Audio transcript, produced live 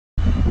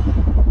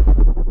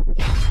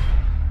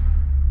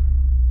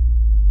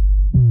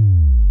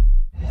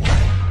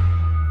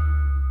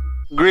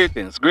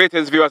Greetings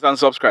viewers and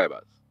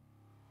subscribers.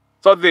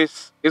 So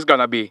this is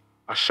gonna be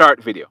a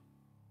short video.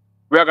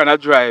 We are gonna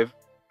drive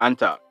and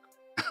talk.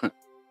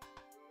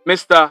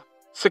 Mr.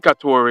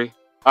 Sikatori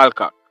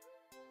Alcock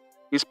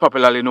is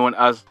popularly known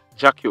as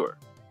Jah Cure.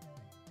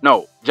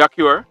 Now, Jah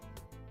Cure,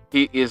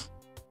 he is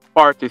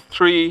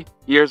 43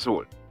 years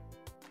old.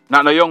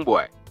 Not a young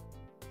boy,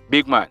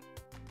 big man.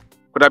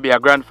 Could that be a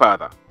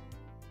grandfather?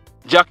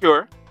 Jah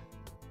Cure,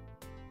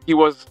 he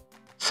was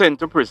sent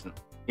to prison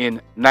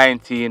in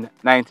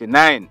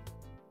 1999.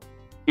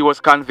 He was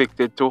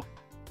convicted to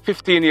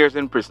 15 years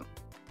in prison.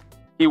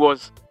 He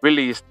was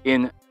released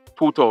in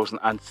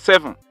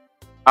 2007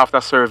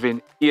 after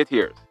serving 8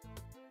 years.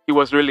 He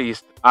was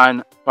released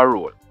on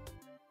parole.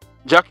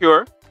 Jah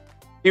Cure,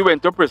 he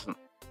went to prison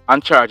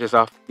on charges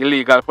of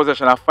illegal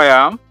possession of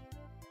firearm,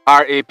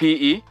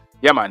 RAPE,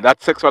 yeah man,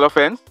 that's sexual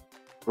offense,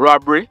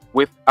 robbery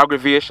with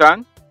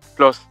aggravation,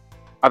 plus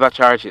other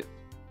charges.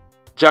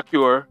 Jah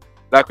Cure,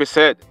 like we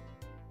said,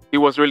 he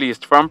was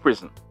released from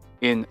prison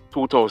in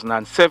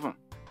 2007.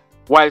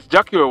 Whilst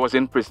Jah Cure was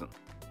in prison,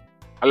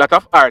 a lot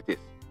of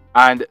artists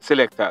and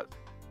selectors,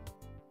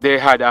 they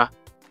had a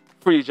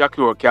Free Jah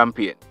Cure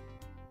campaign.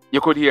 You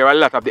could hear a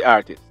lot of the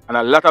artists and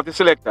a lot of the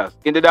selectors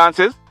in the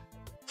dances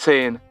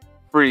saying,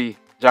 Free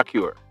Jah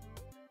Cure.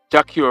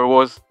 Jah Cure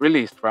was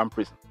released from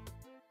prison.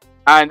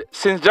 And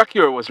since Jah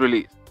Cure was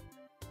released,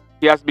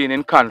 he has been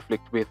in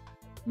conflict with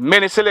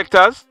many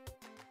selectors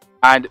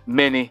and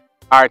many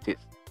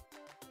artists.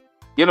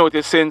 You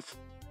notice since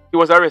he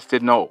was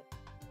arrested now,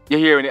 you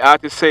hear any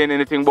artists saying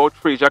anything about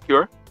Free Jah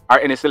Cure or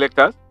any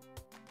selectors?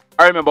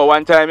 I remember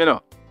one time,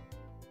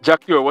 Jah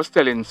Cure was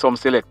telling some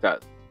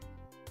selectors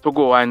to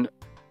go and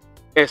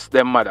S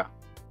them mother.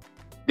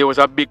 There was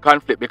a big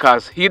conflict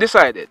because he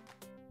decided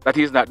that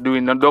he's not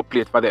doing no dub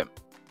plate for them.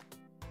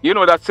 You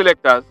know that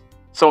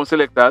some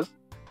selectors,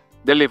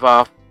 they live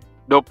off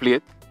dub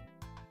plate.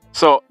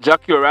 So Jah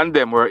Cure and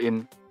them were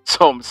in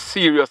some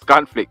serious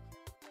conflict.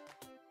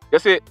 You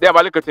see, they have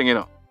a little thing,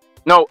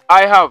 Now,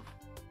 I have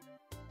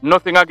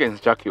nothing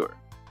against Jah Cure,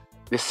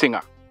 the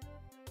singer.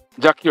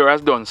 Jah Cure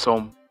has done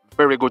some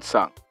very good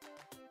songs.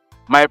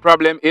 My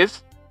problem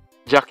is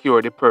Jah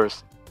Cure, the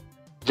person.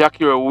 Jah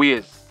Cure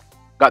ways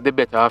got the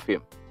better of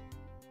him.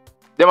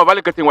 Them have a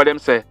little thing where them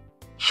say,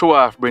 show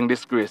off, bring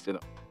disgrace,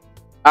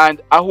 And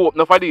I hope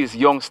none of these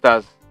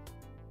youngsters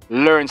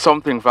learn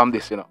something from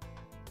this,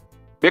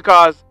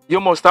 Because you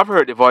must have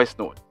heard the voice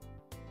note.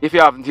 If you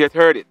haven't yet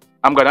heard it,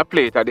 I'm going to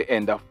play it at the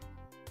end of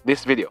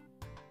this video.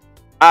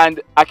 And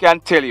I can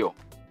tell you,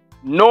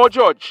 no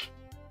judge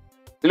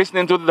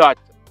listening to that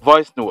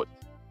voice note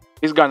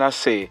is going to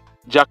say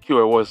Jah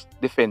Cure was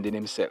defending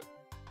himself.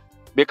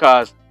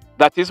 Because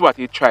that is what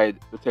he tried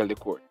to tell the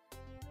court.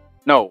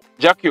 Now,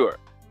 Jah Cure,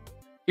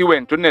 he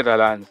went to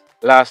Netherlands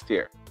last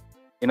year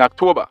in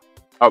October.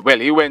 Well,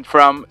 he went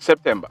from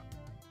September.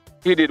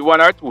 He did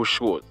 1 or 2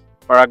 shows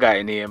for a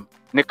guy named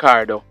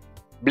Ricardo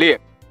Blake.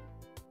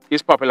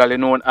 He's popularly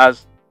known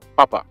as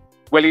Papa.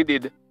 Well, he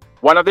did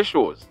one of the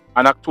shows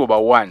on October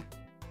 1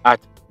 at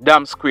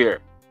Dam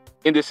Square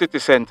in the city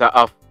center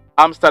of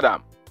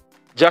Amsterdam.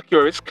 Jah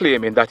Cure is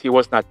claiming that he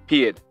was not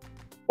paid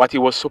what he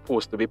was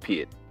supposed to be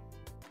paid.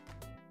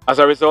 As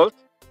a result,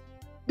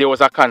 there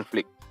was a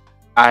conflict,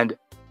 and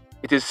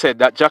it is said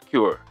that Jah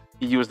Cure,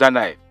 he used a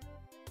knife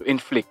to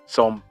inflict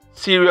some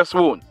serious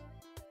wounds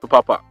to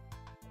Papa.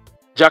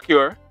 Jah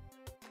Cure,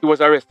 he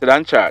was arrested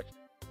and charged.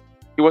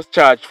 He was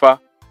charged for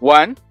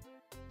 1,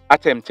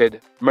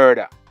 attempted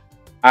murder,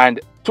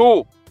 and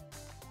 2,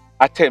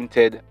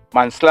 attempted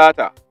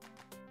manslaughter.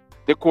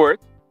 The court,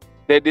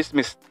 they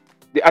dismissed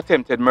the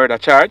attempted murder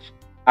charge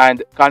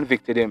and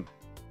convicted him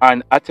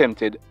on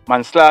attempted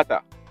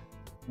manslaughter.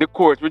 The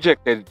court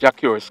rejected Jah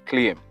Cure's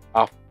claim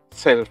of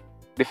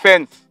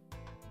self-defense.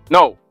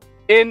 Now,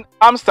 in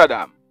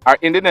Amsterdam or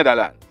in the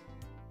Netherlands,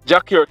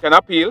 Jah Cure can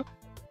appeal,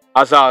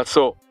 as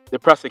also the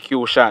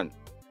prosecution,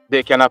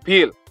 they can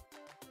appeal.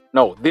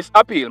 Now, this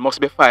appeal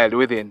must be filed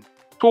within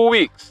 2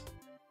 weeks.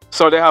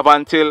 So they have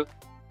until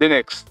the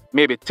next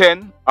maybe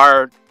 10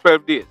 or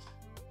 12 days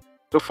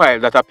to file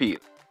that appeal.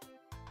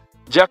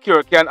 Jah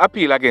Cure can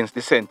appeal against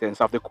the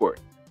sentence of the court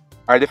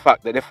or the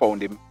fact that they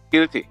found him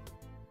guilty.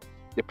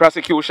 The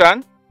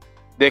prosecution,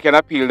 they can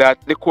appeal that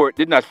the court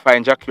did not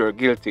find Jah Cure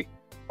guilty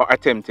for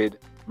attempted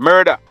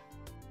murder.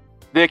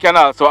 They can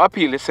also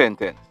appeal the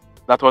sentence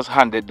that was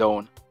handed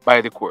down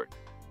by the court.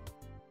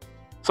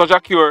 So Jah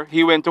Cure,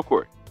 he went to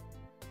court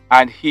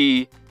and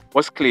he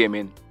was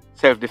claiming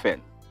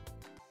self-defense.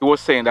 He was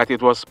saying that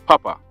it was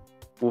Papa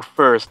who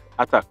first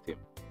attacked him.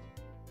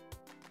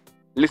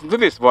 Listen to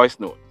this voice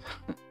note.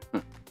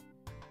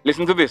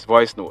 Listen to this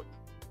voice note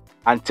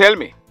and tell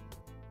me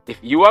if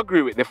you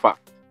agree with the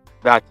fact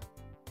that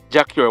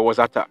Jah Cure was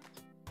attacked.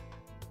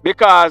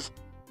 Because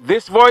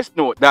this voice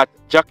note that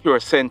Jah Cure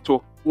sent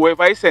to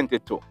whoever he sent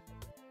it to,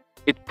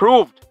 it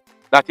proved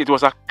that it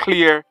was a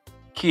clear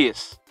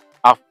case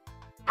of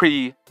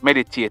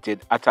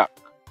premeditated attack.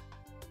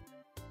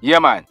 Yeah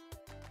man,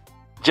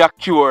 Jah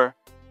Cure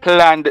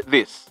planned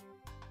this.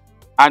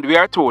 And we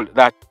are told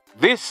that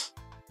this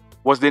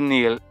was the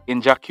nail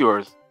in Jah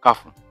Cure's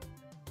coffin.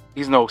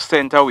 He's now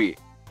sent away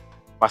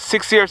for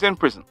 6 years in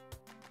prison.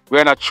 We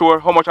are not sure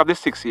how much of the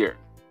 6 years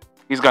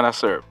he's gonna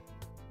serve.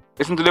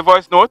 Listen to the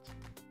voice note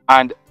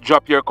and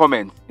drop your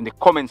comments in the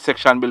comment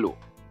section below.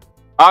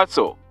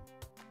 Also,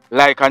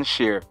 like and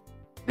share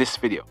this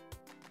video.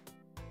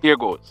 Here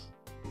goes.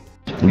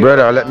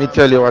 Brother, let me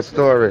tell you a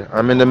story.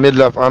 I'm in the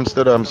middle of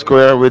Amsterdam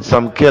Square with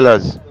some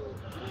killers.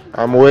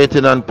 I'm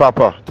waiting on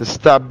Papa to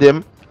stab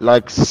them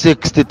like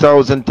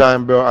 60,000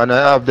 times, bro, and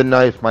I have the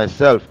knife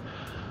myself.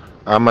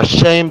 I'm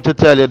ashamed to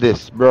tell you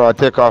this, bro. I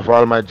take off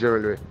all my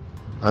jewelry.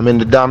 I'm in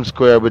the damn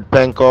square with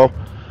Penko,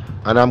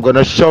 and I'm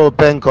gonna show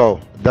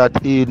Penko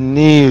that he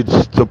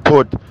needs to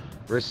put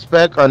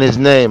respect on his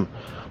name.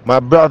 My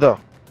brother,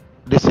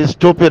 this is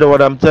stupid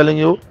what I'm telling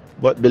you,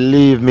 but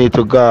believe me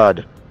to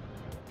God,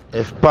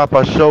 if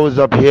Papa shows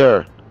up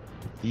here,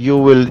 you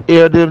will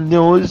hear the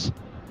news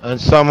and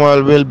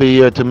someone will be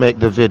here to make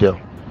the video.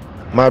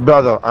 My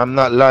brother, I'm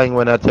not lying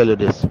when I tell you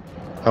this.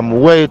 I'm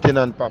waiting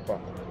on Papa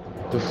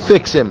to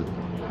fix him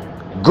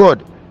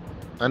good,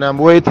 and I'm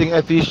waiting.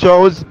 If he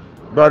shows,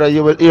 brother,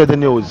 you will hear the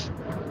news.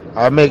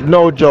 I make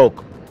no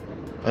joke,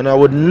 and I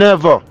would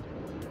never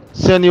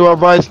send you a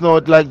voice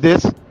note like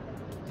this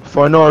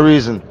for no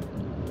reason.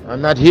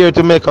 I'm not here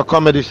to make a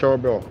comedy show,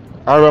 bro,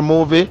 or a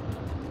movie,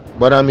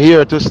 but I'm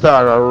here to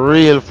start a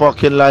real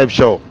fucking live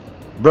show.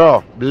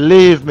 Bro,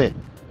 believe me,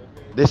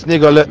 this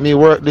nigga let me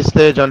work this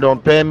stage and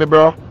don't pay me,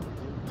 bro,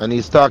 and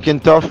he's talking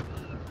tough.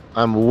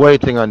 I'm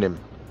waiting on him.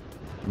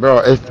 Bro,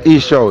 if he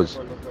shows,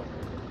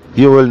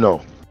 you will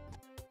know.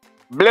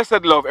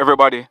 Blessed love,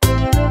 everybody.